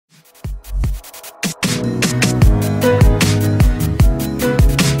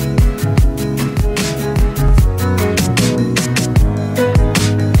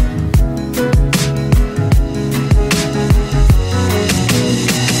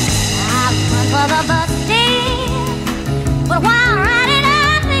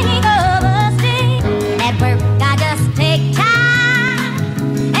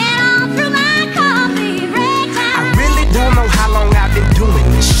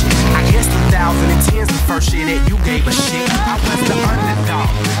first year that you gave a shit, I was the underdog.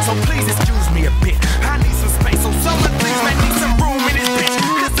 So please excuse me a bit. I need some space, so someone please make me some room in this bitch.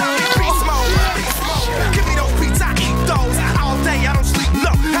 Cause I'm in beast mode. Give me those beats, I eat those all day. I don't sleep,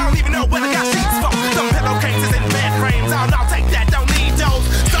 no. I don't even know what I got sheets for. Some pillowcases and bed frames. I'll take that, don't need those.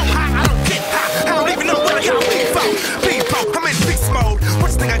 So high, I don't get high. I don't even know what I got weed for. I'm in beast mode.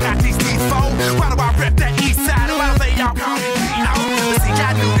 What you think I got these teeth for? Why do I rep that east side? Why do they all call me P.O.? But see,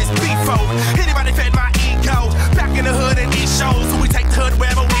 I knew this before. Anybody fed my ego? Back in the hood and these shows, so we take the hood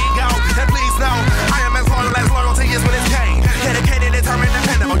wherever we go. And please know, I am as loyalty is when it's game. Dedicated, determined,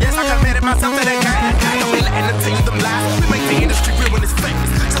 dependable. Yes, I committed myself to the game. Don't be letting them tell you them lies. We make the industry real when it's famous.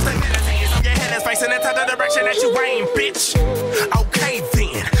 So stay meditated on your head and facing into the direction that you aim, bitch. Okay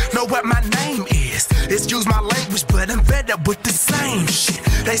then, know what my name is. Excuse my language, but I'm better with the same shit.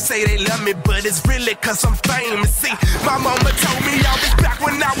 They say they love me, but it's really cause I'm famous. See, my mama told me I was back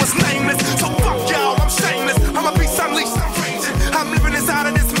when I was nameless. So fuck y'all, I'm shameless. I'ma be some least.